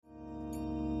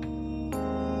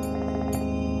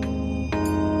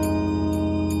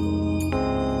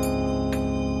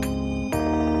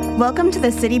Welcome to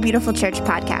the City Beautiful Church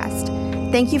podcast.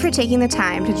 Thank you for taking the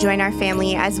time to join our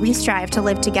family as we strive to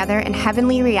live together in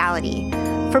heavenly reality.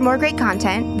 For more great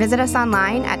content, visit us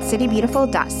online at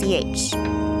citybeautiful.ch.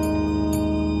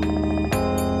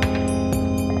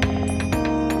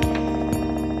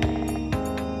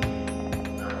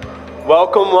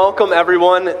 Welcome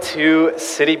everyone to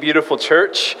City Beautiful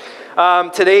Church.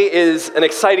 Today is an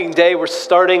exciting day. We're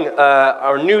starting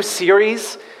our new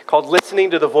series called Listening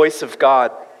to the Voice of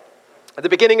God. At the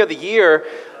beginning of the year,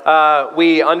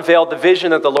 we unveiled the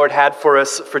vision that the Lord had for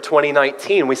us for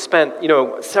 2019. We spent,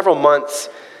 several months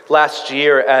last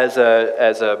year as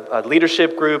a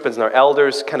leadership group, as our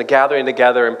elders, kind of gathering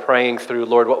together and praying through,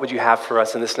 Lord, what would you have for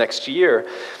us in this next year?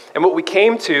 And what we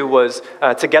came to was,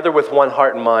 together with one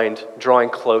heart and mind, drawing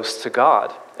close to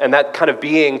God. And that kind of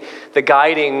being the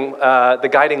guiding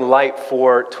light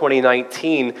for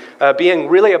 2019, being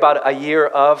really about a year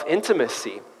of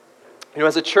intimacy.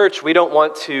 As a church, we don't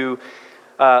want to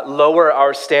lower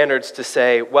our standards to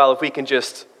say, well, if we can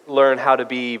just learn how to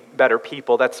be better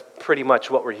people, that's pretty much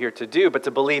what we're here to do. But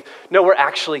to believe, no, we're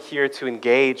actually here to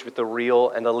engage with the real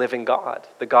and the living God,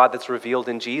 the God that's revealed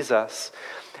in Jesus.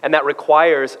 And that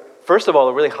requires, first of all,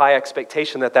 a really high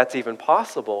expectation that that's even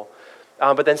possible.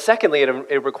 But then secondly,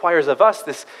 it requires of us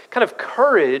this kind of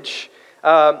courage,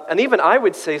 and even I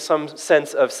would say some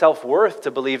sense of self-worth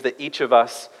to believe that each of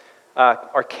us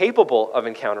are capable of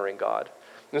encountering God.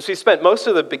 And so we spent most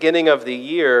of the beginning of the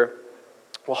year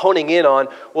honing in on,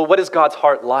 what is God's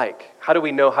heart like? How do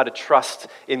we know how to trust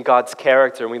in God's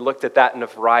character? And we looked at that in a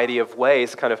variety of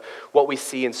ways, kind of what we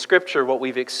see in Scripture, what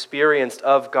we've experienced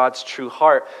of God's true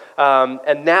heart.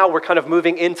 And now we're kind of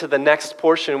moving into the next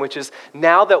portion, which is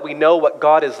now that we know what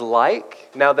God is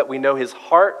like, now that we know His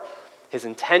heart, His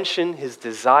intention, His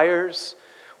desires,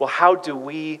 how do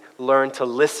we learn to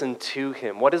listen to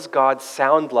Him? What does God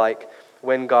sound like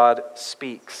when God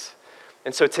speaks?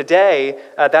 And so today,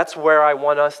 that's where I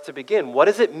want us to begin. What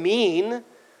does it mean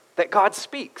that God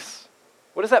speaks?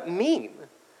 What does that mean?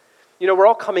 We're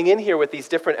all coming in here with these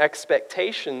different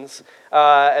expectations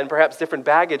and perhaps different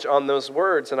baggage on those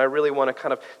words, and I really want to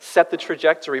kind of set the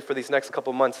trajectory for these next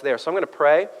couple months there. So I'm going to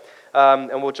pray,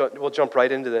 and we'll jump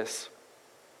right into this.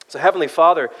 So Heavenly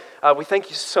Father, we thank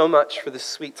you so much for this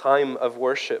sweet time of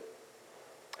worship.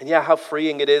 And how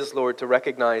freeing it is, Lord, to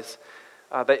recognize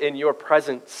that in your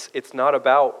presence, it's not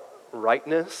about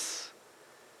rightness.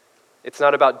 It's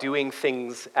not about doing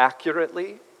things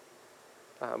accurately,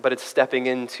 but it's stepping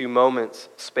into moments,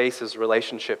 spaces,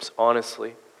 relationships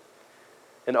honestly,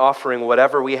 and offering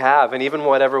whatever we have and even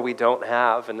whatever we don't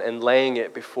have and laying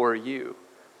it before you.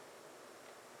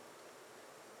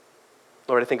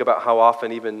 Lord, I think about how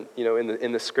often even,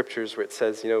 in the scriptures where it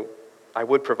says, I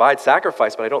would provide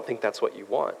sacrifice, but I don't think that's what you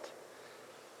want.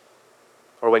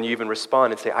 Or when you even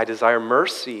respond and say, I desire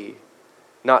mercy,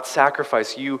 not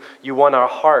sacrifice. You want our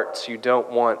hearts. You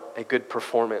don't want a good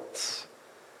performance.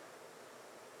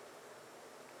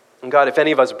 And God, if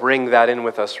any of us bring that in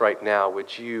with us right now,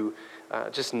 would you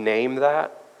just name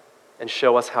that and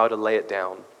show us how to lay it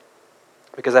down?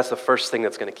 Because that's the first thing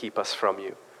that's going to keep us from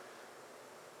you.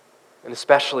 And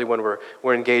especially when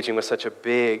we're engaging with such a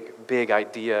big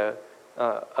idea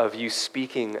of you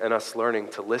speaking and us learning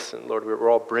to listen. Lord, we're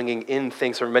all bringing in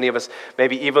things. For many of us,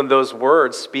 maybe even those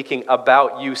words speaking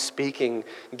about you speaking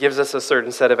gives us a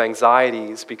certain set of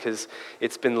anxieties because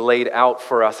it's been laid out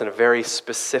for us in a very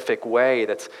specific way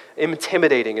that's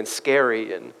intimidating and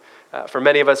scary. And for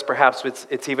many of us, perhaps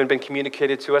it's even been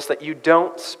communicated to us that you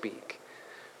don't speak.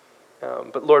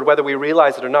 But Lord, whether we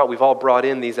realize it or not, we've all brought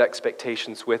in these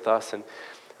expectations with us. And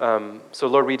so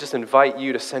Lord, we just invite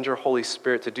you to send your Holy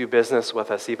Spirit to do business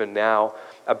with us even now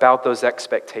about those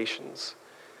expectations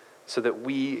so that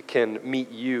we can meet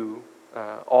you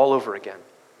all over again.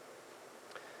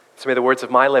 So may the words of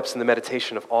my lips and the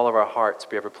meditation of all of our hearts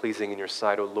be ever pleasing in your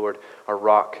sight, O Lord, our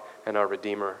rock and our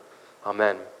Redeemer.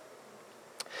 Amen.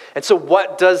 And so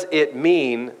what does it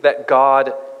mean that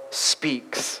God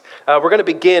speaks? We're going to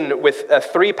begin with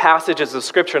three passages of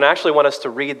Scripture, and I actually want us to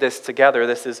read this together.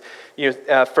 This is, in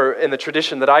the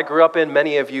tradition that I grew up in.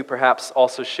 Many of you perhaps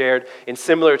also shared in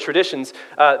similar traditions.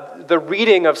 The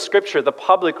reading of Scripture, the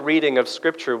public reading of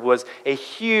Scripture, was a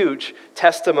huge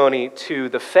testimony to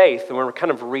the faith, and we're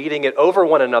kind of reading it over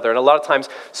one another. And a lot of times,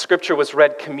 Scripture was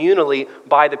read communally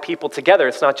by the people together.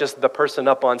 It's not just the person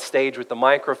up on stage with the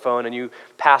microphone and you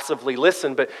passively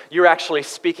listen, but you're actually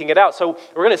speaking it out. So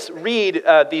we're going to read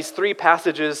these three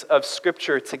passages of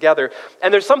Scripture together.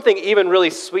 And there's something even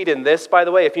really sweet in this, by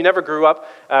the way. If you never grew up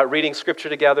reading Scripture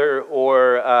together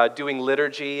or doing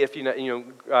liturgy, if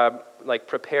like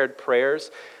prepared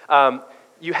prayers,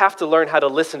 you have to learn how to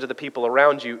listen to the people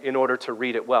around you in order to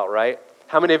read it well, right?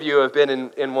 How many of you have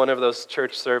been in one of those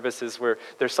church services where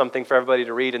there's something for everybody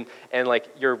to read and like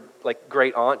your like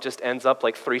great aunt just ends up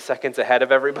like 3 seconds ahead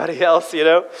of everybody else, you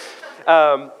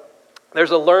know?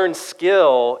 There's a learned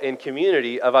skill in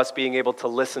community of us being able to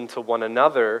listen to one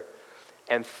another,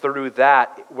 and through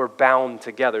that, we're bound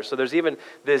together. So there's even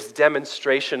this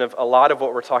demonstration of a lot of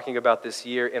what we're talking about this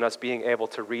year in us being able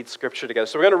to read Scripture together.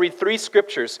 So we're going to read 3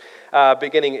 scriptures,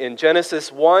 beginning in Genesis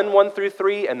 1, 1 through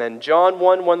 3, and then John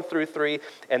 1, 1 through 3,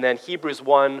 and then Hebrews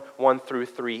 1, 1 through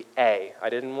 3a. I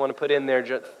didn't want to put in there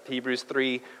Hebrews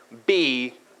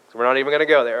 3b, so we're not even going to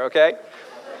go there, okay?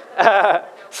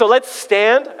 So let's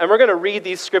stand, and we're going to read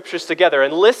these scriptures together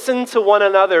and listen to one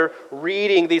another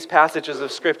reading these passages of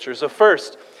Scripture. So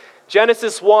first,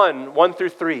 Genesis 1, 1 through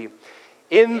 3.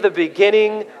 In the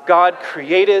beginning, God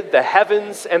created the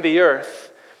heavens and the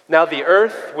earth. Now the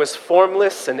earth was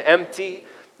formless and empty.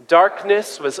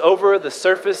 Darkness was over the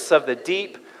surface of the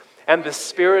deep, and the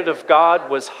Spirit of God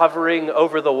was hovering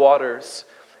over the waters.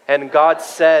 And God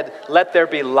said, "Let there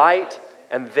be light,"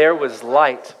 and there was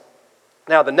light.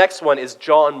 Now, the next one is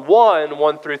John 1,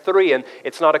 1 through 3, and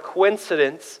it's not a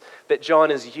coincidence that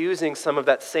John is using some of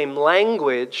that same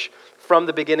language from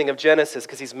the beginning of Genesis,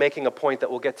 because he's making a point that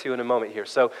we'll get to in a moment here.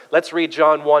 So let's read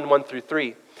John 1, 1 through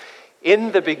 3.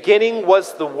 In the beginning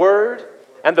was the Word,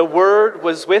 and the Word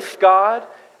was with God,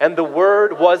 and the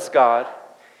Word was God.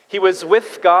 He was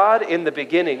with God in the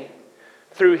beginning.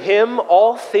 Through him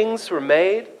all things were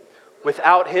made.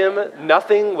 Without him,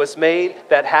 nothing was made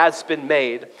that has been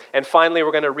made. And finally,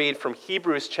 we're going to read from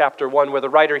Hebrews chapter 1, where the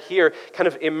writer here, kind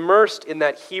of immersed in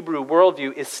that Hebrew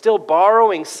worldview, is still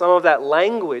borrowing some of that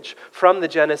language from the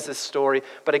Genesis story,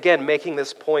 but again, making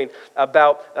this point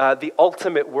about the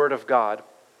ultimate Word of God.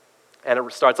 And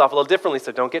it starts off a little differently,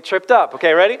 so don't get tripped up.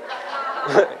 Okay, ready?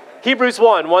 Hebrews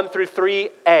 1, 1 through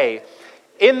 3a.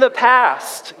 In the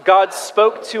past, God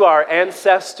spoke to our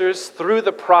ancestors through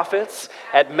the prophets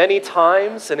at many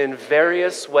times and in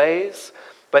various ways.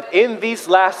 But in these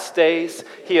last days,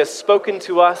 he has spoken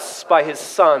to us by his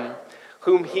Son,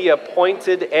 whom he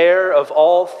appointed heir of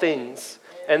all things,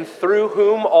 and through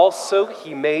whom also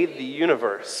he made the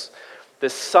universe. The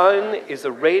Son is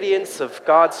the radiance of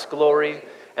God's glory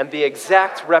and the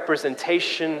exact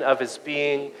representation of his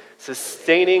being,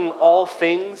 sustaining all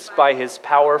things by his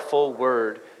powerful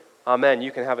word. Amen.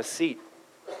 You can have a seat.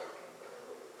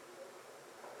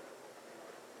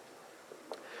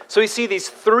 So you see these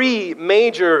 3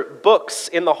 major books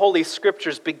in the Holy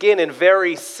Scriptures begin in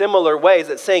very similar ways.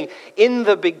 It's saying, in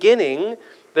the beginning,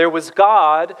 there was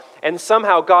God, and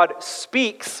somehow God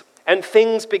speaks, and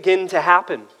things begin to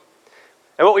happen.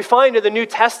 And what we find in the New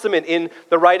Testament, in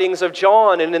the writings of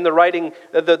John and in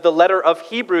the letter of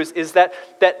Hebrews, is that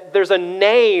there's a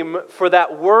name for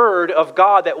that word of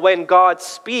God, that when God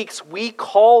speaks, we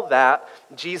call that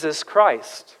Jesus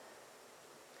Christ.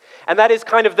 And that is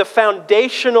kind of the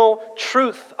foundational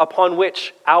truth upon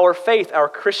which our faith, our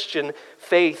Christian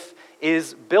faith,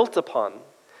 is built upon.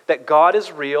 That God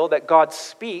is real, that God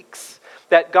speaks,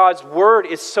 that God's word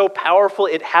is so powerful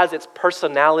it has its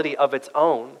personality of its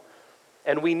own.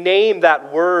 And we name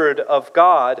that word of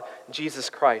God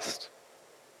Jesus Christ.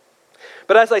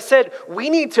 But as I said, we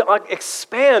need to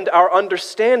expand our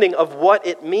understanding of what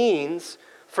it means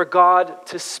for God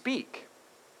to speak.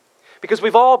 Because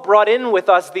we've all brought in with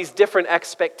us these different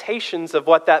expectations of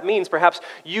what that means. Perhaps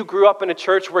you grew up in a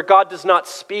church where God does not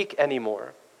speak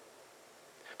anymore.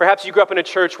 Perhaps you grew up in a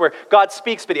church where God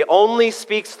speaks, but he only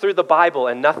speaks through the Bible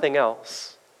and nothing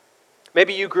else.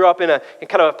 Maybe you grew up in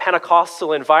kind of a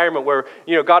Pentecostal environment where,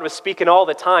 God was speaking all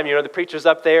the time. The preacher's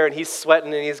up there and he's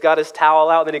sweating and he's got his towel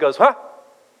out and then he goes, huh?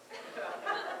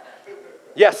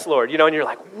 Yes, Lord. And you're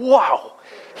like, wow,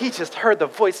 he just heard the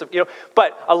voice of,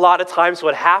 But a lot of times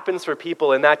what happens for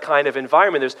people in that kind of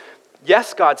environment,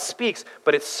 yes, God speaks,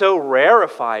 but it's so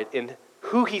rarefied in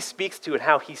who he speaks to and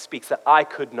how he speaks that I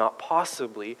could not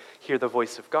possibly hear the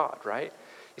voice of God, right?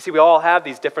 You see, we all have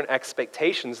these different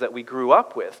expectations that we grew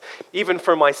up with. Even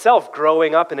for myself,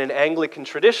 growing up in an Anglican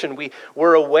tradition, we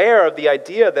were aware of the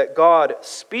idea that God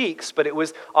speaks, but it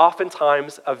was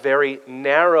oftentimes a very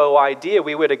narrow idea.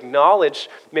 We would acknowledge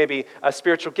maybe a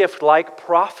spiritual gift like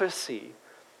prophecy,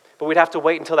 but we'd have to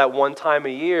wait until that one time a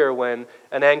year when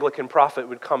an Anglican prophet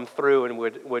would come through and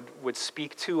would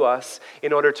speak to us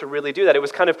in order to really do that. It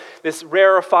was kind of this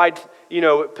rarefied,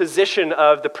 position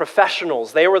of the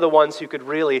professionals. They were the ones who could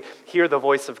really hear the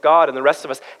voice of God, and the rest of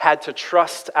us had to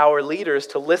trust our leaders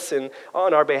to listen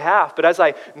on our behalf. But as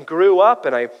I grew up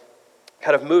and I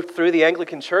kind of moved through the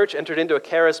Anglican Church, entered into a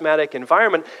charismatic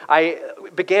environment, I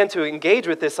began to engage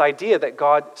with this idea that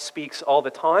God speaks all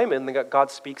the time and that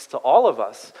God speaks to all of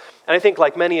us. And I think,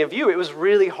 like many of you, it was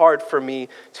really hard for me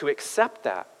to accept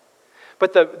that.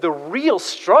 But the real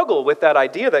struggle with that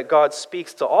idea that God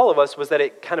speaks to all of us was that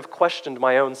it kind of questioned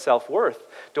my own self-worth.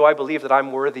 Do I believe that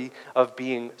I'm worthy of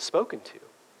being spoken to?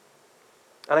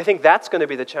 And I think that's going to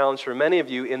be the challenge for many of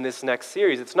you in this next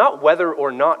series. It's not whether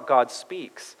or not God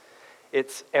speaks.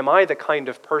 It's, am I the kind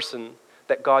of person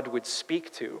that God would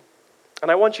speak to? And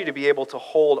I want you to be able to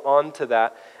hold on to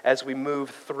that as we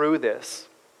move through this.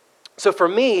 So for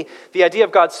me, the idea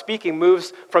of God speaking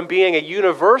moves from being a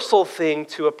universal thing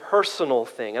to a personal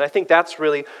thing. And I think that's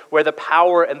really where the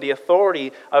power and the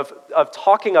authority of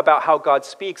talking about how God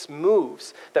speaks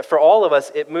moves. That for all of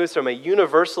us, it moves from a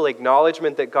universal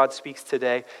acknowledgement that God speaks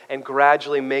today and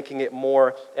gradually making it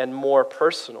more and more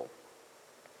personal.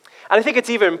 And I think it's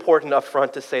even important up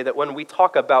front to say that when we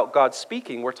talk about God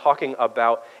speaking, we're talking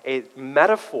about a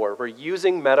metaphor. We're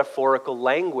using metaphorical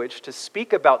language to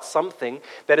speak about something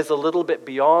that is a little bit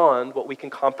beyond what we can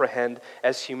comprehend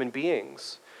as human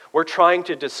beings. We're trying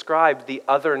to describe the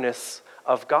otherness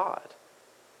of God.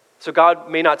 So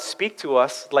God may not speak to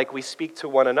us like we speak to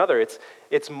one another.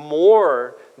 It's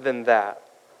more than that.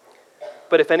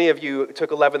 But if any of you took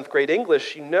 11th grade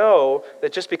English, you know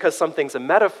that just because something's a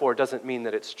metaphor doesn't mean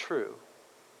that it's true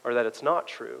or that it's not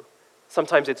true.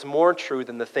 Sometimes it's more true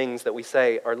than the things that we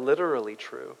say are literally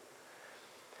true.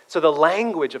 So the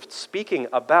language of speaking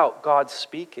about God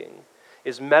speaking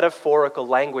is metaphorical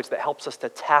language that helps us to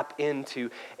tap into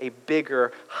a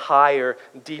bigger, higher,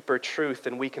 deeper truth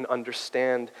than we can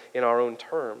understand in our own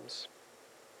terms.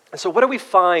 And so what do we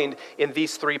find in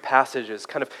these three passages,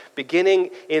 kind of beginning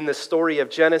in the story of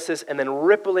Genesis and then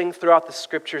rippling throughout the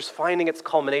scriptures, finding its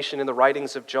culmination in the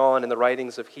writings of John and the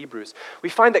writings of Hebrews? We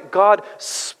find that God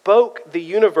spoke the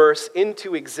universe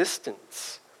into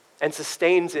existence and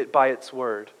sustains it by its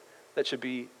word. That should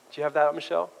be, do you have that up,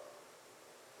 Michelle?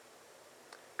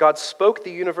 God spoke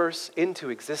the universe into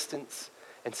existence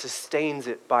and sustains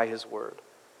it by his word.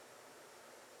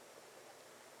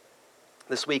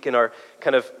 This week in our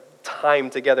kind of time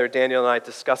together, Daniel and I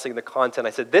discussing the content, I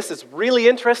said, this is really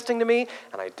interesting to me,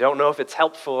 and I don't know if it's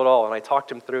helpful at all. And I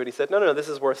talked him through it. He said, no, this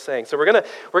is worth saying. So we're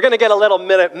gonna get a little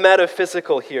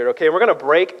metaphysical here, okay? We're gonna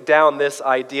break down this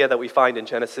idea that we find in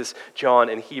Genesis, John,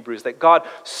 and Hebrews, that God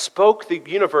spoke the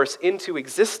universe into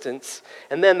existence,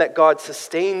 and then that God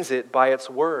sustains it by its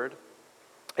word.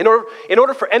 In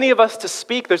order for any of us to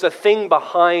speak, there's a thing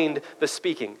behind the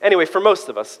speaking. Anyway, for most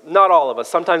of us, not all of us.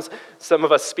 Sometimes some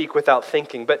of us speak without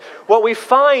thinking. But what we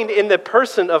find in the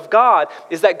person of God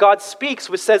is that God speaks,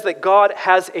 which says that God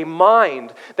has a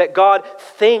mind, that God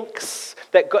thinks,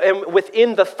 and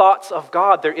within the thoughts of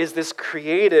God, there is this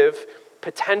creative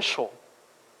potential.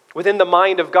 Within the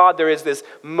mind of God, there is this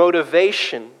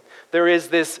motivation. There is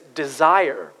this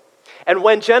desire. And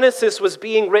when Genesis was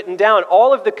being written down,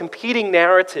 all of the competing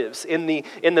narratives in the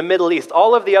Middle East,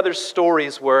 all of the other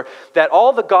stories were that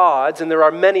all the gods, and there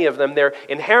are many of them, they're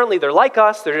like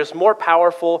us, they're just more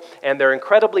powerful, and they're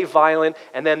incredibly violent,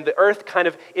 and then the earth kind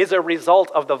of is a result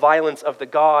of the violence of the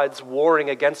gods warring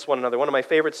against one another. One of my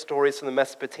favorite stories from the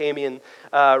Mesopotamian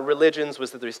religions was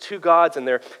that there's two gods, and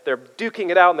they're duking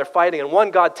it out, and they're fighting, and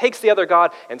one god takes the other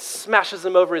god and smashes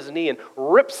him over his knee and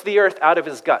rips the earth out of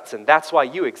his guts, and that's why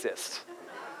you exist.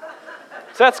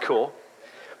 So that's cool.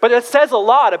 But it says a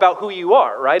lot about who you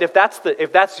are, right? If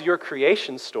that's your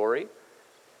creation story,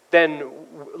 then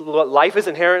life is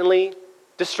inherently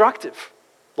destructive.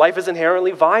 Life is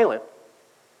inherently violent.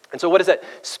 And so what does that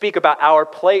speak about our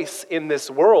place in this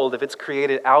world if it's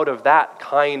created out of that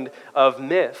kind of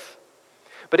myth?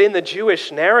 But in the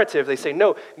Jewish narrative, they say,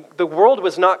 no, the world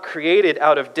was not created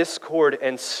out of discord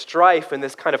and strife and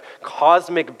this kind of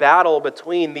cosmic battle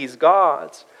between these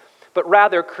gods. But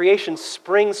rather, creation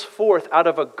springs forth out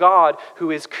of a God who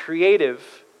is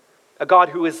creative, a God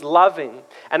who is loving,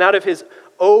 and out of his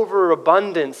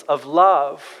overabundance of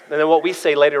love. And then what we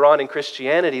say later on in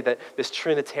Christianity, that this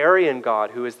Trinitarian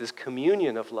God who is this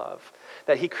communion of love,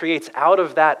 that he creates out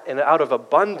of that and out of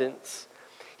abundance,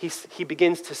 he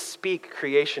begins to speak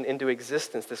creation into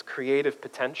existence, this creative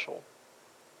potential.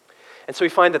 And so we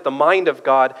find that the mind of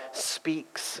God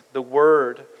speaks the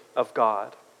word of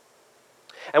God.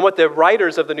 And what the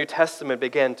writers of the New Testament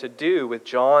began to do with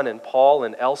John and Paul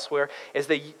and elsewhere is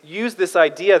they used this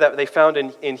idea that they found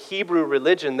in Hebrew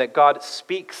religion that God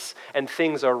speaks and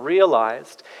things are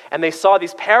realized. And they saw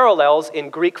these parallels in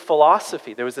Greek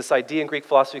philosophy. There was this idea in Greek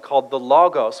philosophy called the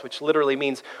logos, which literally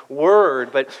means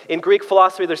word. But in Greek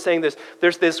philosophy, they're saying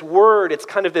there's this word. It's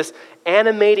kind of this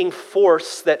animating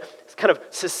force that kind of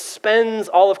suspends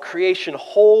all of creation,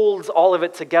 holds all of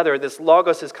it together. This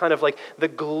logos is kind of like the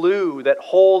glue that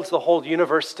holds the whole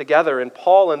universe together. And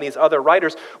Paul and these other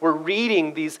writers were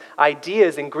reading these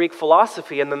ideas in Greek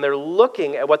philosophy, and then they're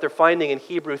looking at what they're finding in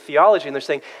Hebrew theology, and they're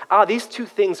saying, these two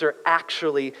things are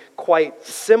actually quite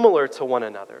similar to one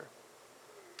another.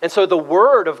 And so the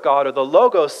Word of God, or the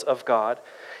logos of God,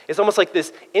 is almost like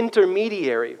this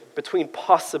intermediary between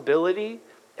possibility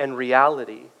and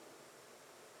reality.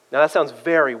 Now that sounds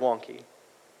very wonky.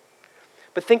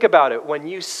 But think about it. When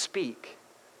you speak,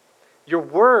 your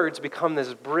words become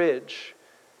this bridge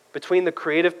between the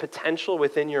creative potential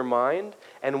within your mind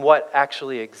and what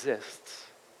actually exists.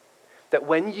 That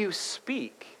when you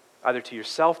speak, either to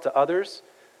yourself, to others,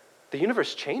 the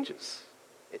universe changes.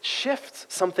 It shifts.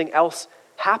 Something else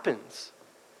happens.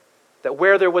 That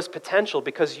where there was potential,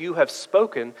 because you have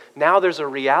spoken, now there's a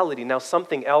reality. Now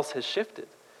something else has shifted.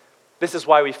 This is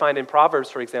why we find in Proverbs,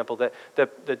 for example, that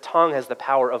the tongue has the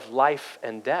power of life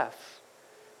and death.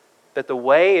 That the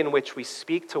way in which we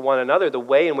speak to one another, the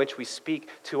way in which we speak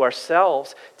to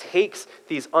ourselves, takes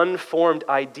these unformed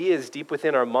ideas deep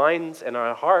within our minds and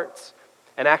our hearts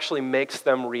and actually makes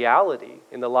them reality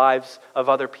in the lives of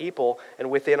other people and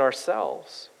within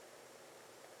ourselves.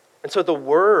 And so the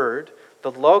word,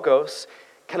 the logos,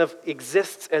 kind of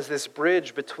exists as this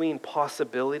bridge between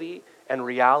possibility and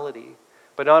reality.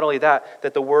 But not only that,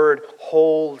 that the word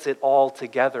holds it all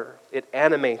together. It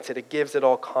animates it. It gives it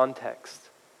all context.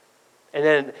 And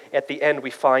then at the end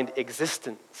we find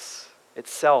existence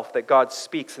itself, that God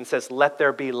speaks and says, let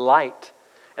there be light,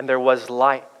 and there was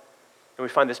light. And we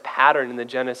find this pattern in the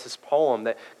Genesis poem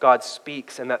that God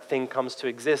speaks and that thing comes to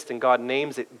exist, and God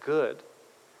names it good.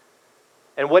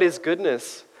 And what is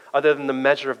goodness other than the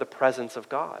measure of the presence of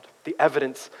God, the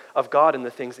evidence of God in the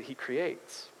things that He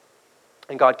creates?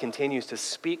 And God continues to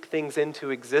speak things into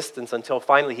existence until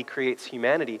finally He creates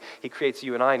humanity. He creates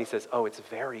you and I, and He says, it's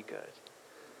very good.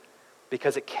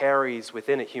 Because it carries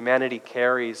within it, humanity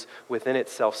carries within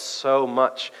itself so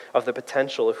much of the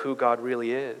potential of who God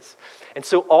really is. And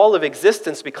so all of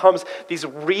existence becomes these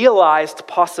realized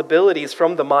possibilities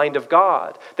from the mind of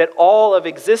God. That all of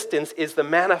existence is the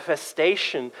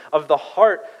manifestation of the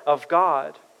heart of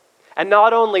God. And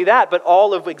not only that, but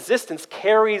all of existence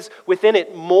carries within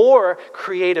it more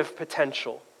creative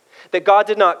potential. That God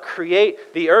did not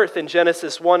create the earth in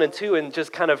Genesis 1 and 2 and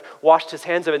just kind of washed His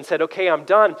hands of it and said, okay, I'm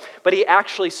done. But He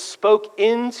actually spoke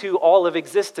into all of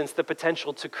existence the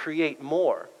potential to create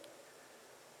more.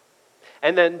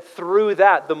 And then through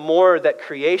that, the more that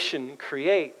creation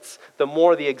creates, the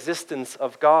more the existence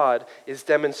of God is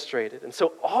demonstrated. And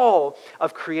so all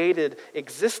of created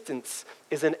existence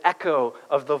is an echo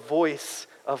of the voice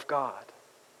of God.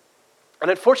 And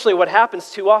unfortunately, what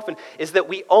happens too often is that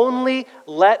we only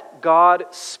let God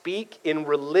speak in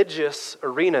religious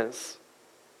arenas.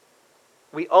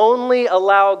 We only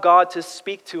allow God to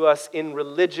speak to us in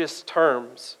religious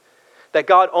terms. That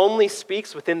God only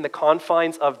speaks within the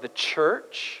confines of the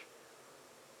church.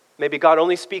 Maybe God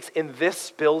only speaks in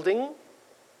this building.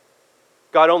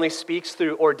 God only speaks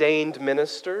through ordained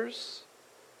ministers.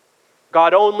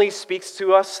 God only speaks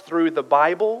to us through the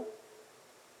Bible.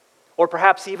 Or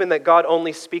perhaps even that God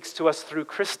only speaks to us through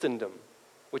Christendom,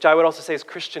 which I would also say is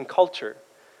Christian culture.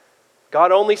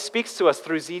 God only speaks to us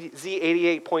through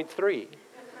Z88.3.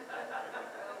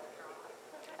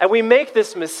 And we make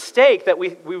this mistake that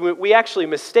we actually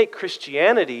mistake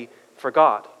Christianity for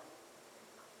God.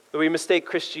 That we mistake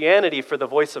Christianity for the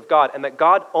voice of God, and that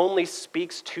God only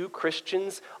speaks to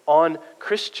Christians on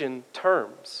Christian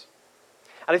terms.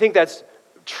 And I think that's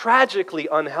tragically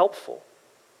unhelpful.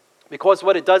 Because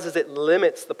what it does is it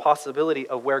limits the possibility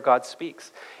of where God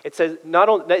speaks. It says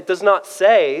it does not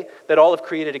say that all of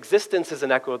created existence is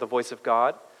an echo of the voice of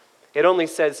God. It only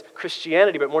says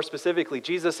Christianity, but more specifically,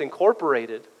 Jesus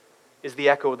Incorporated is the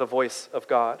echo of the voice of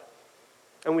God.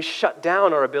 And we shut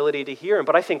down our ability to hear Him.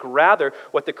 But I think rather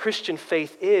what the Christian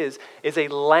faith is a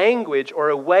language or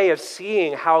a way of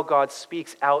seeing how God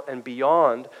speaks out and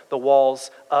beyond the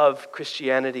walls of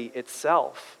Christianity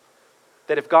itself.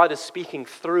 That if God is speaking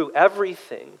through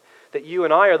everything, that you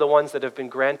and I are the ones that have been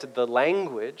granted the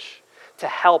language to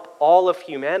help all of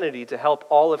humanity, to help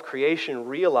all of creation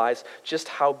realize just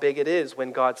how big it is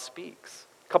when God speaks.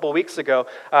 A couple of weeks ago,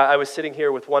 I was sitting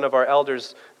here with one of our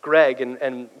elders, Greg,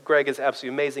 and Greg is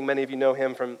absolutely amazing. Many of you know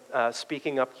him from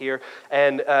speaking up here.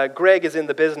 And Greg is in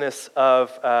the business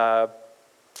of, I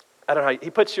don't know, he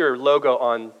puts your logo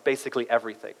on basically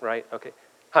everything, right? Okay.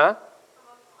 Huh?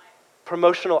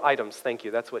 Promotional items, thank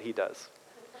you, that's what he does.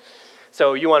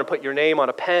 So you want to put your name on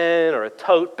a pen or a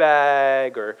tote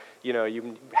bag or,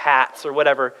 hats or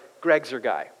whatever, Greg's your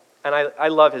guy. And I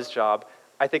love his job.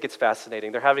 I think it's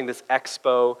fascinating. They're having this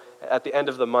expo at the end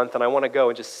of the month, and I want to go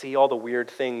and just see all the weird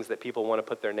things that people want to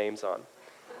put their names on.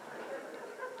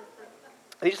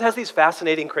 And he just has these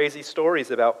fascinating, crazy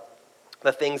stories about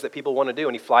the things that people want to do.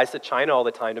 And he flies to China all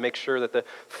the time to make sure that the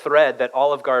thread that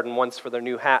Olive Garden wants for their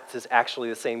new hats is actually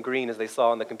the same green as they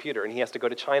saw on the computer. And he has to go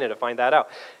to China to find that out.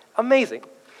 Amazing.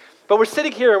 But we're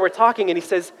sitting here and we're talking, and he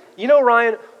says, you know,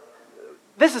 Ryan,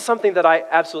 this is something that I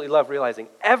absolutely love realizing.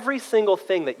 Every single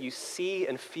thing that you see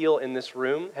and feel in this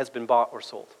room has been bought or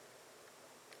sold.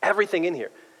 Everything in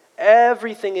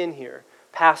here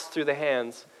passed through the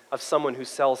hands of someone who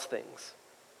sells things.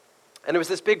 And it was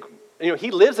this big, he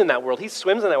lives in that world, he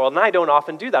swims in that world, and I don't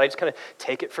often do that. I just kind of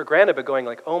take it for granted, but going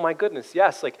like, oh my goodness,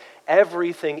 yes, like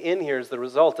everything in here is the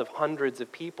result of hundreds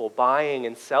of people buying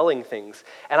and selling things,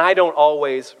 and I don't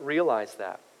always realize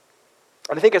that.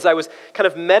 And I think as I was kind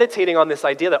of meditating on this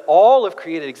idea that all of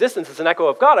created existence is an echo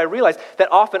of God, I realized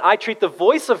that often I treat the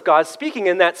voice of God speaking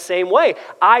in that same way.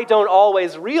 I don't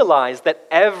always realize that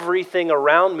everything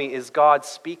around me is God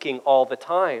speaking all the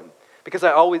time, because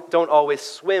I don't always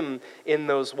swim in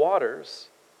those waters.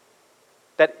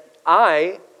 That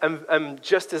I am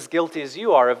just as guilty as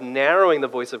you are of narrowing the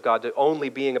voice of God to only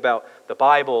being about the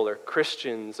Bible or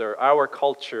Christians or our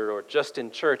culture or just in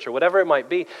church or whatever it might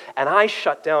be, and I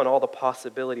shut down all the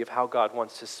possibility of how God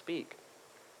wants to speak.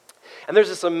 And there's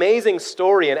this amazing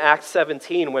story in Acts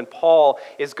 17 when Paul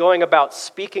is going about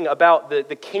speaking about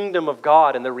the kingdom of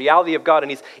God and the reality of God,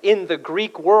 and he's in the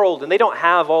Greek world, and they don't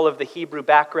have all of the Hebrew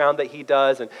background that he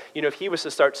does. And if he was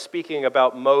to start speaking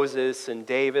about Moses and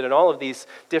David and all of these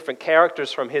different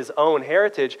characters from his own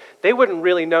heritage, they wouldn't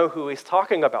really know who he's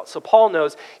talking about. So Paul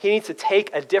knows he needs to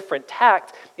take a different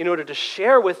tact in order to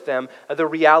share with them the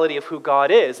reality of who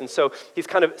God is. And so he's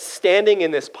kind of standing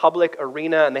in this public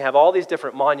arena, and they have all these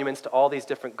different monuments to all these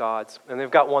different gods. And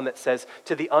they've got one that says,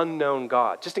 to the unknown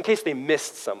God, just in case they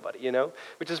missed somebody,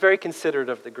 which is very considerate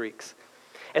of the Greeks.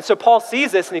 And so Paul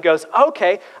sees this and he goes,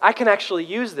 okay, I can actually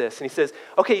use this. And he says,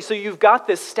 okay, so you've got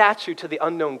this statue to the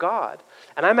unknown God,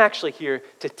 and I'm actually here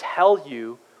to tell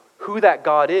you who that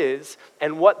God is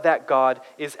and what that God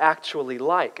is actually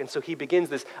like. And so he begins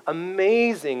this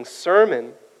amazing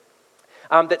sermon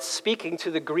that's speaking to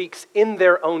the Greeks in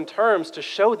their own terms to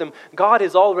show them God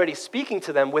is already speaking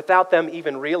to them without them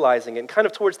even realizing it. And kind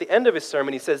of towards the end of his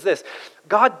sermon, he says this: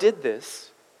 God did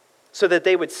this so that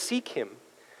they would seek him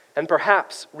and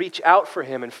perhaps reach out for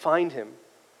him and find him,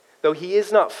 though he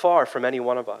is not far from any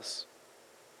one of us.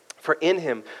 For in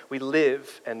him we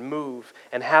live and move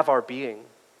and have our being.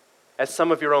 As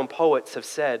some of your own poets have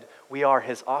said, we are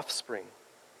his offspring.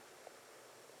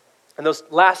 And those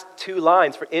last two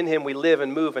lines, for in him we live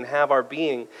and move and have our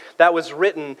being, that was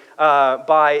written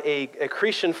by a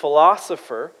Cretan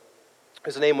philosopher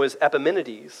whose name was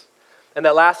Epimenides. And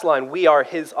that last line, we are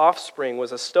his offspring,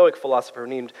 was a Stoic philosopher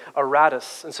named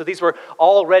Aratus. And so these were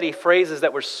already phrases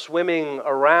that were swimming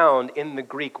around in the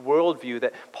Greek worldview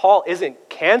that Paul isn't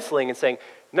canceling and saying,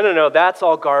 no, that's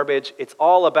all garbage. It's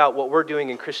all about what we're doing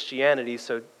in Christianity,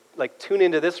 so tune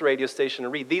into this radio station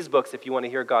and read these books if you want to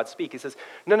hear God speak. He says,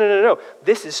 no,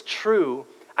 this is true.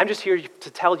 I'm just here to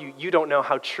tell you, you don't know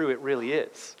how true it really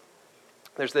is.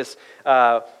 There's this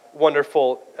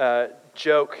wonderful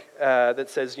joke that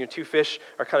says, two fish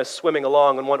are kind of swimming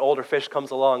along, and one older fish comes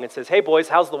along and says, hey boys,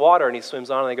 how's the water? And he swims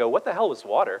on, and they go, what the hell was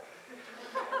water?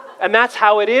 And that's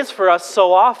how it is for us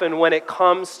so often when it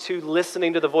comes to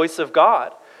listening to the voice of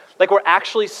God. We're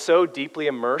actually so deeply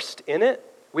immersed in it,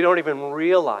 we don't even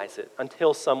realize it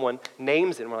until someone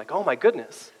names it. And we're like, oh my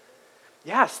goodness.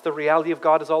 Yes, the reality of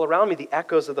God is all around me. The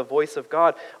echoes of the voice of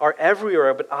God are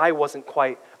everywhere, but I wasn't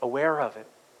quite aware of it.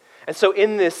 And so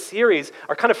in this series,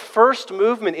 our kind of first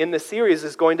movement in the series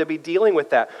is going to be dealing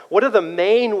with that. What are the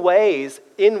main ways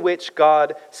in which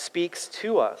God speaks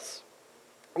to us?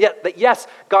 Yes,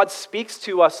 God speaks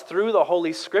to us through the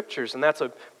Holy Scriptures, and that's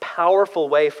a powerful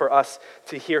way for us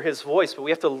to hear his voice, but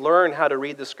we have to learn how to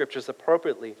read the Scriptures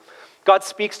appropriately. God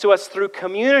speaks to us through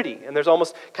community, and there's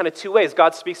almost kind of two ways.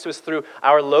 God speaks to us through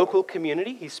our local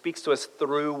community. He speaks to us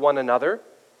through one another.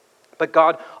 But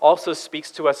God also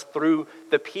speaks to us through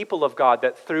the people of God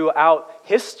that throughout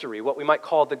history, what we might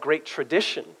call the great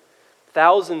tradition,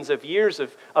 thousands of years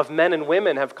of men and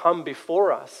women have come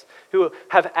before us who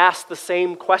have asked the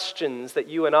same questions that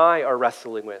you and I are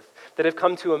wrestling with, that have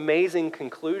come to amazing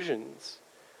conclusions.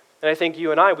 And I think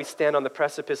you and I, we stand on the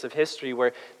precipice of history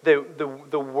where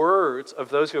the words of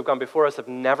those who have gone before us have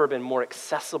never been more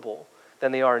accessible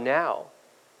than they are now.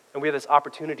 And we have this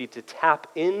opportunity to tap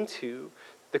into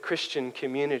the Christian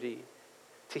community,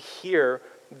 to hear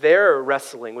their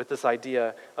wrestling with this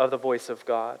idea of the voice of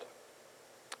God.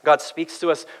 God speaks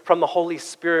to us from the Holy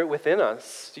Spirit within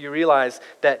us. Do you realize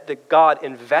that God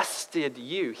invested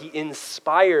you? He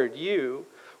inspired you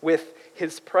with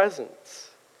his presence.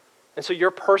 And so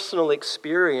your personal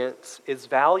experience is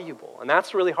valuable. And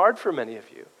that's really hard for many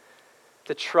of you,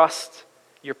 to trust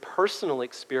your personal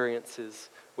experiences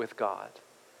with God.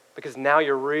 Because now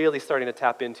you're really starting to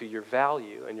tap into your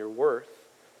value and your worth.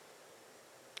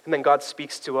 And then God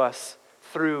speaks to us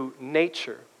through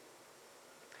nature.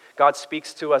 God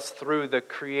speaks to us through the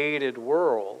created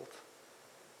world.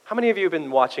 How many of you have been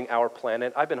watching Our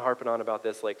Planet? I've been harping on about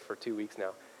this for 2 weeks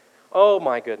now. Oh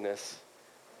my goodness.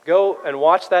 Go and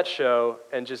watch that show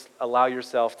and just allow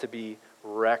yourself to be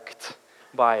wrecked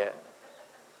by it.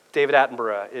 David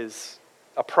Attenborough is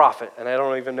a prophet, and I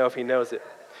don't even know if he knows it.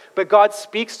 But God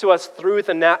speaks to us through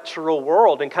the natural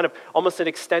world, and kind of almost an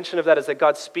extension of that is that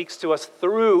God speaks to us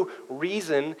through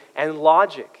reason and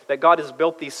logic, that God has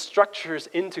built these structures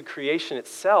into creation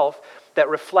itself that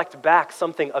reflect back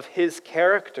something of his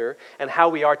character and how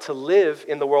we are to live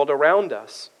in the world around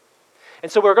us.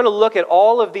 And so we're going to look at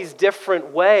all of these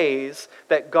different ways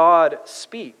that God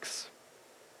speaks.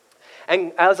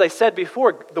 And as I said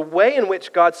before, the way in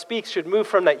which God speaks should move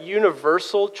from that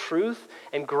universal truth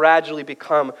and gradually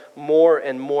become more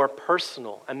and more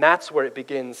personal. And that's where it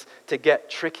begins to get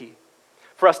tricky.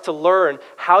 For us to learn,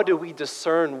 how do we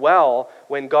discern well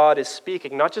when God is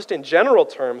speaking, not just in general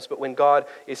terms, but when God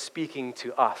is speaking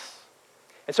to us.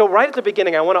 And so right at the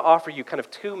beginning, I want to offer you kind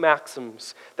of two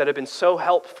maxims that have been so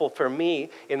helpful for me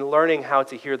in learning how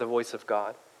to hear the voice of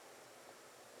God.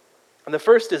 And the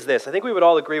first is this. I think we would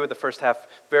all agree with the first half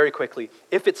very quickly.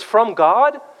 If it's from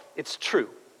God, it's true,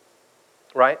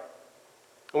 right?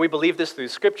 And we believe this through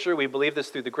Scripture. We believe this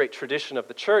through the great tradition of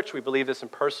the church. We believe this in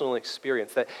personal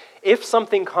experience, that if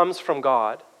something comes from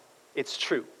God, it's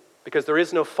true, because there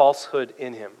is no falsehood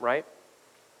in him, right?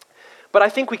 But I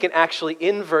think we can actually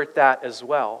invert that as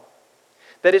well,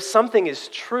 that if something is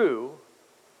true,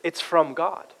 it's from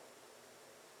God.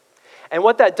 And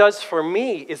what that does for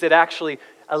me is it actually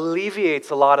alleviates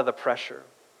a lot of the pressure.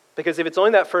 Because if it's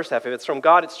only that first half, if it's from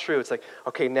God, it's true. It's like,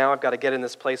 okay, now I've got to get in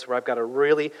this place where I've got to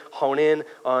really hone in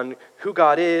on who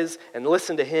God is and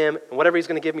listen to him, and whatever he's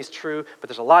going to give me is true, but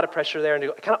there's a lot of pressure there. And I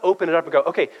kind of open it up and go,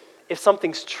 okay, if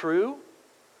something's true,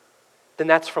 then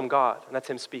that's from God, and that's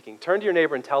him speaking. Turn to your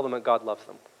neighbor and tell them that God loves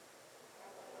them.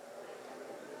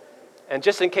 And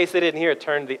just in case they didn't hear it,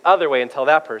 turn the other way and tell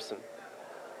that person.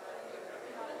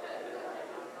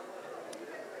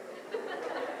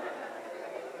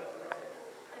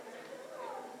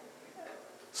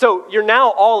 So you're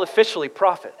now all officially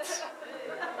prophets.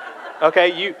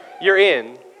 Okay, you're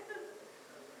in.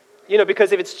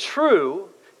 Because if it's true,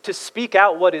 to speak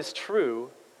out what is true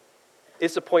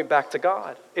is to point back to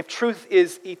God. If truth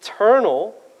is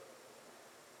eternal,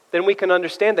 then we can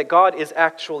understand that God is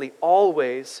actually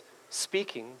always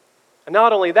speaking. And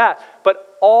not only that,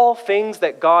 but all things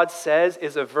that God says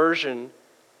is a version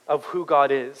of who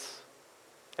God is.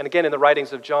 And again, in the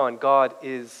writings of John, God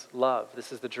is love.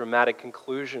 This is the dramatic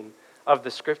conclusion of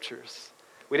the Scriptures.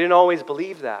 We didn't always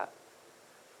believe that.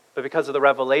 But because of the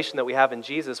revelation that we have in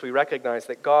Jesus, we recognize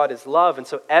that God is love. And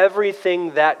so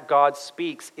everything that God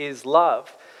speaks is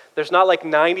love. There's not like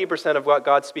 90% of what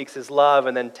God speaks is love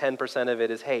and then 10% of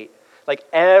it is hate. Like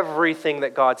everything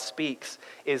that God speaks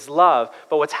is love.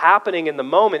 But what's happening in the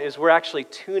moment is we're actually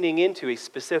tuning into a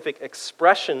specific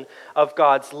expression of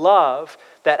God's love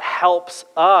that helps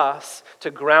us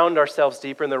to ground ourselves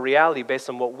deeper in the reality based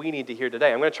on what we need to hear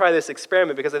today. I'm going to try this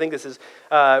experiment because I think this is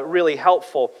really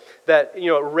helpful. That,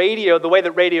 radio, the way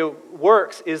that radio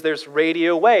works is there's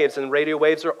radio waves, and radio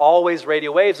waves are always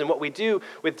radio waves. And what we do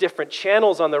with different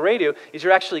channels on the radio is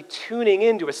you're actually tuning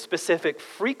into a specific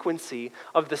frequency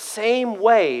of the same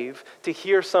wave to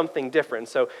hear something different.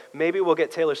 So maybe we'll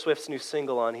get Taylor Swift's new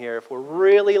single on here if we're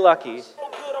really lucky.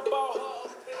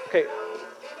 Okay.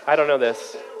 I don't know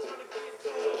this.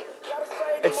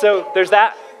 And so there's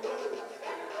that.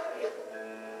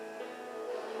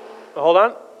 Hold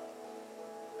on.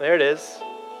 There it is.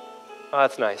 Oh,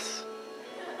 that's nice.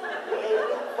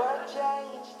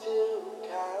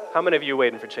 How many of you are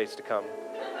waiting for Chase to come?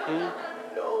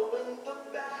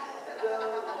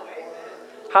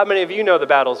 How many of you know the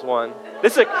battle's won?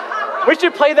 We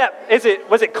should play that.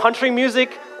 Was it country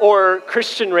music or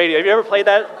Christian radio? Have you ever played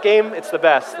that game? It's the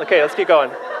best. Okay, let's keep going.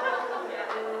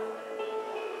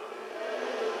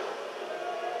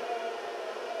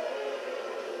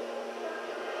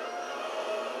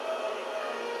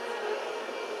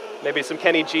 Maybe some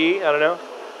Kenny G, I don't know.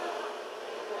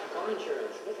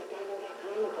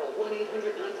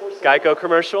 Geico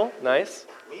commercial, nice.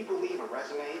 We believe a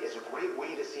resume is a great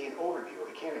way to see an overview of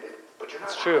a candidate, but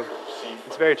It's true.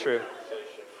 It's very true.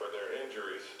 For their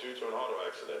injuries due to an auto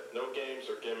accident. No games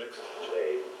or gimmicks.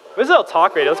 This is a little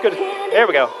talk radio. Let's go. There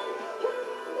we go.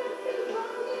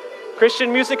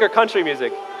 Christian music or country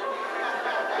music?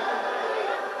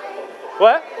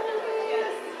 What?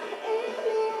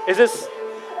 Is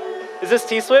this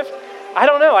T Swift? I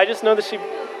don't know. I just know that she.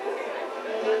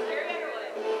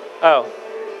 Oh.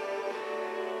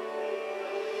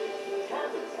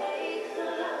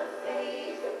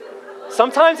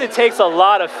 Sometimes it takes a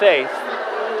lot of faith.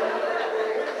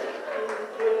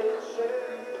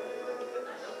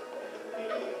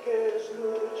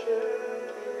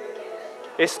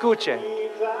 Escuche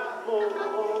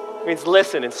means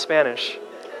listen in Spanish.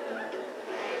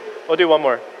 We'll do one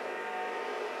more.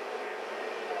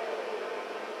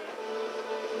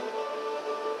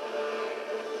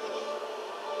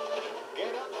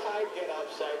 Get Upside, Get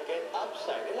Upside, Get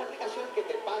Upside. Es la aplicación que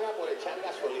te paga por echar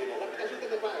gasolina. Es la aplicación que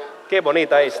te paga. Qué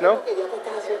bonita es, ¿no?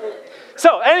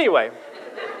 So anyway,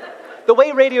 the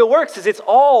way radio works is it's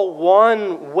all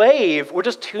one wave. We're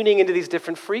just tuning into these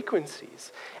different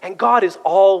frequencies. And God is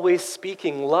always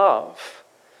speaking love.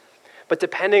 But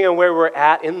depending on where we're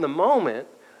at in the moment,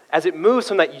 as it moves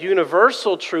from that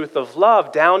universal truth of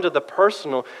love down to the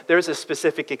personal, there's a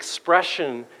specific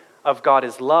expression of God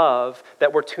is love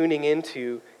that we're tuning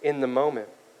into in the moment.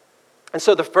 And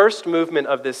so the first movement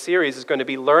of this series is going to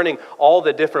be learning all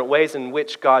the different ways in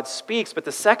which God speaks. But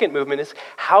the second movement is,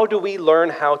 how do we learn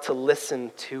how to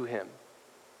listen to Him?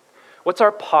 What's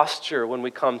our posture when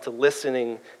we come to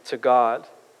listening to God?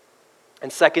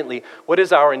 And secondly, what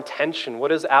is our intention?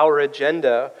 What is our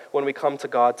agenda when we come to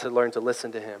God to learn to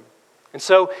listen to Him? And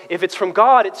so if it's from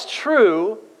God, it's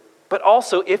true. But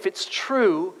also, if it's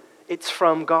true, it's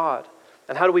from God.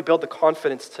 And how do we build the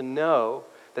confidence to know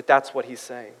that that's what He's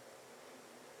saying?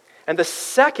 And the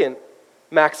second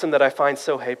maxim that I find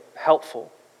so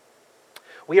helpful,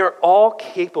 we are all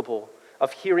capable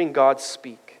of hearing God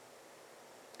speak,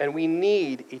 and we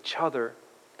need each other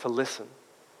to listen.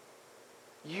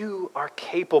 You are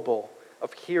capable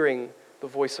of hearing the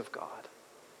voice of God.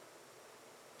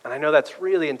 And I know that's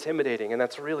really intimidating and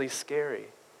that's really scary.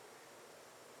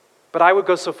 But I would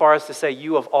go so far as to say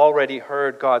you have already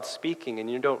heard God speaking and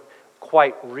you don't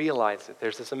quite realize it.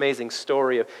 There's this amazing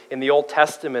story in the Old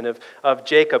Testament of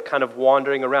Jacob kind of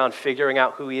wandering around, figuring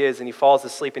out who he is, and he falls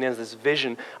asleep and he has this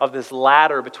vision of this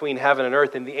ladder between heaven and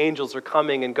earth, and the angels are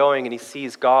coming and going, and he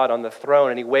sees God on the throne,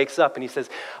 and he wakes up and he says,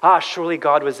 surely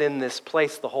God was in this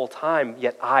place the whole time,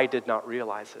 yet I did not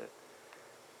realize it.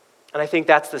 And I think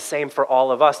that's the same for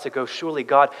all of us, to go, surely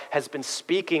God has been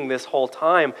speaking this whole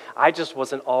time, I just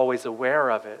wasn't always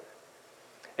aware of it.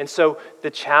 And so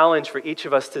the challenge for each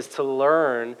of us is to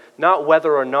learn not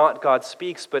whether or not God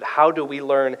speaks, but how do we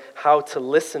learn how to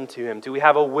listen to Him? Do we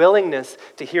have a willingness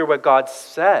to hear what God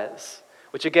says?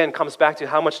 Which again comes back to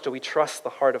how much do we trust the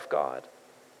heart of God?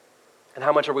 And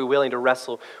how much are we willing to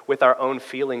wrestle with our own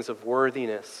feelings of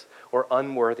worthiness or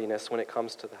unworthiness when it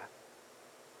comes to that?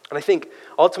 And I think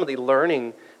ultimately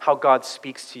learning how God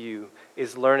speaks to you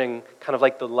is learning kind of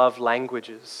like the love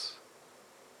languages.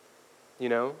 You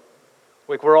know?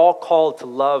 Like we're all called to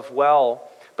love well,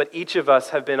 but each of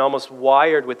us have been almost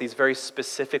wired with these very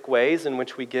specific ways in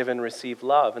which we give and receive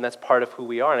love, and that's part of who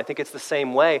we are. And I think it's the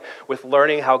same way with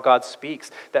learning how God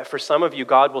speaks, that for some of you,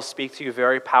 God will speak to you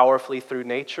very powerfully through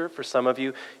nature. For some of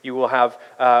you, you will have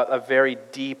a very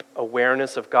deep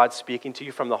awareness of God speaking to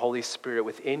you from the Holy Spirit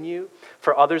within you.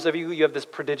 For others of you, you have this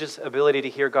prodigious ability to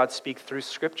hear God speak through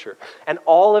Scripture. And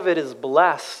all of it is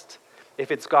blessed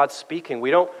if it's God speaking.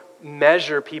 We don't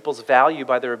measure people's value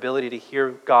by their ability to hear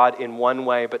God in one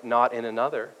way but not in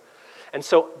another. And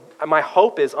so my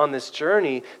hope is on this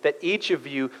journey that each of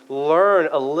you learn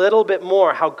a little bit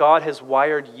more how God has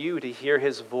wired you to hear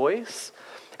His voice,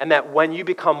 and that when you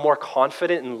become more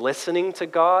confident in listening to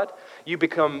God, you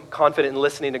become confident in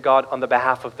listening to God on the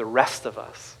behalf of the rest of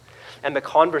us. And the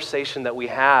conversation that we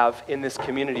have in this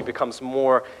community becomes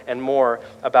more and more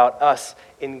about us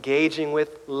engaging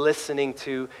with, listening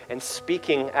to, and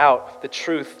speaking out the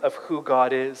truth of who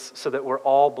God is, so that we're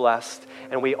all blessed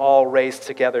and we all raise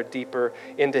together deeper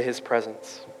into His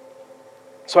presence.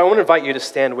 So I want to invite you to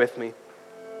stand with me.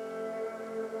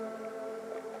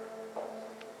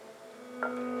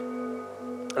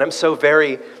 And I'm so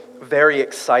very, very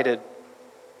excited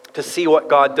to see what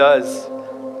God does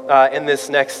in this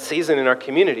next season in our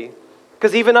community.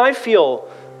 Because even I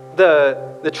feel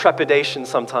the trepidation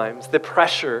sometimes, the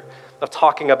pressure of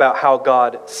talking about how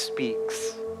God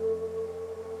speaks.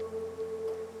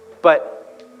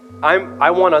 But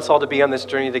I want us all to be on this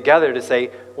journey together to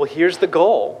say, well, here's the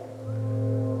goal.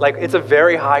 Like, it's a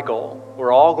very high goal.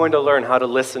 We're all going to learn how to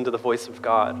listen to the voice of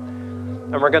God.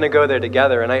 And we're going to go there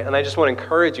together. And I just want to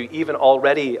encourage you, even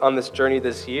already on this journey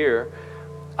this year,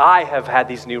 I have had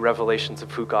these new revelations of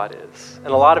who God is. And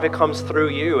a lot of it comes through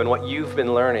you and what you've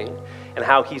been learning and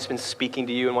how he's been speaking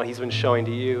to you and what he's been showing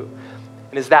to you.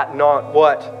 And is that not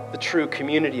what the true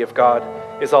community of God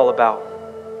is all about?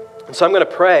 And so I'm going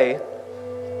to pray,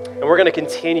 and we're going to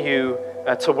continue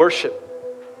to worship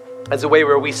as a way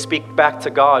where we speak back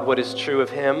to God what is true of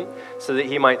him so that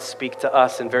he might speak to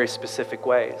us in very specific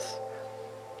ways.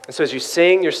 And so as you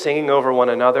sing, you're singing over one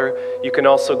another. You can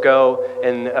also go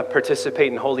and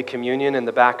participate in Holy Communion in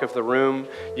the back of the room.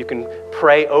 You can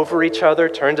pray over each other,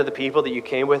 turn to the people that you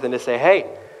came with and to say, hey,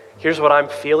 here's what I'm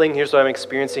feeling, here's what I'm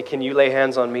experiencing. Can you lay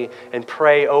hands on me and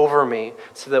pray over me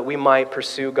so that we might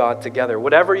pursue God together?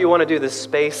 Whatever you want to do, this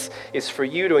space is for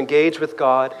you to engage with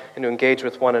God and to engage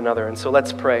with one another. And so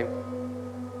let's pray.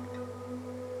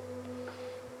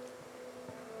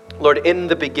 Lord, in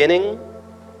the beginning,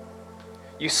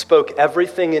 you spoke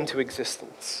everything into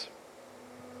existence.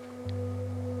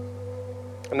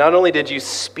 And not only did you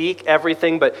speak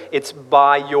everything, but it's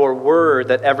by your word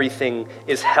that everything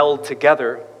is held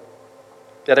together,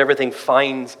 that everything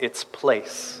finds its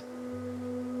place.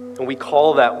 And we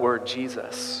call that word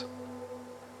Jesus.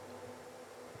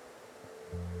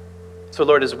 So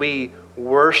Lord, as we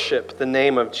worship the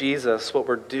name of Jesus, what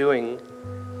we're doing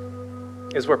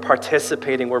is we're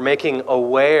participating, we're making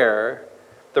aware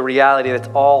the reality that's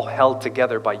all held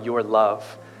together by your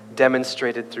love,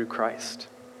 demonstrated through Christ.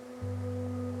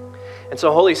 And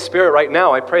so Holy Spirit, right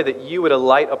now, I pray that you would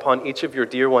alight upon each of your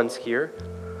dear ones here,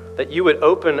 that you would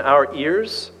open our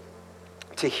ears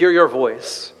to hear your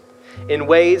voice in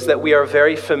ways that we are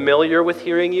very familiar with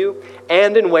hearing you,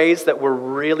 and in ways that we're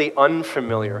really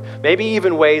unfamiliar, maybe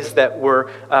even ways that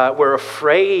we're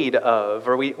afraid of,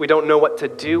 or we don't know what to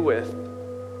do with.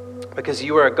 Because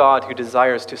you are a God who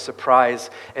desires to surprise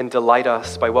and delight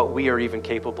us by what we are even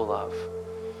capable of.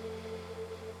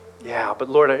 Yeah, but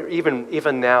Lord,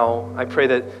 even now, I pray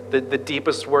that the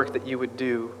deepest work that you would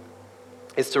do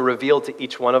is to reveal to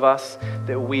each one of us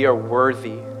that we are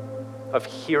worthy of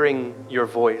hearing your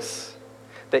voice,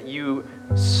 that you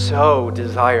so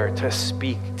desire to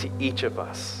speak to each of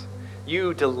us.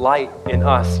 You delight in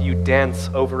us, you dance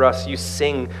over us, you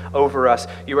sing over us.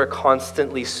 You are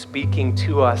constantly speaking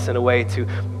to us in a way to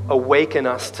awaken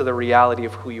us to the reality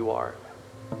of who you are.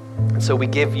 And so we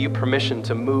give you permission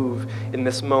to move in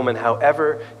this moment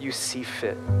however you see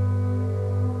fit.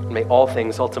 May all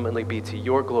things ultimately be to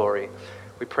your glory.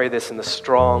 We pray this in the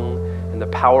strong and the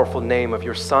powerful name of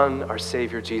your Son, our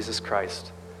Savior, Jesus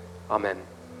Christ. Amen.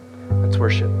 Let's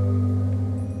worship.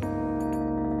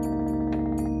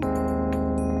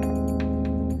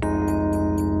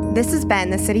 This has been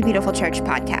the City Beautiful Church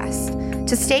podcast.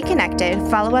 To stay connected,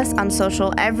 follow us on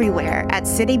social everywhere at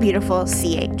City Beautiful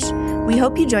CH. We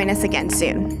hope you join us again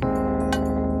soon.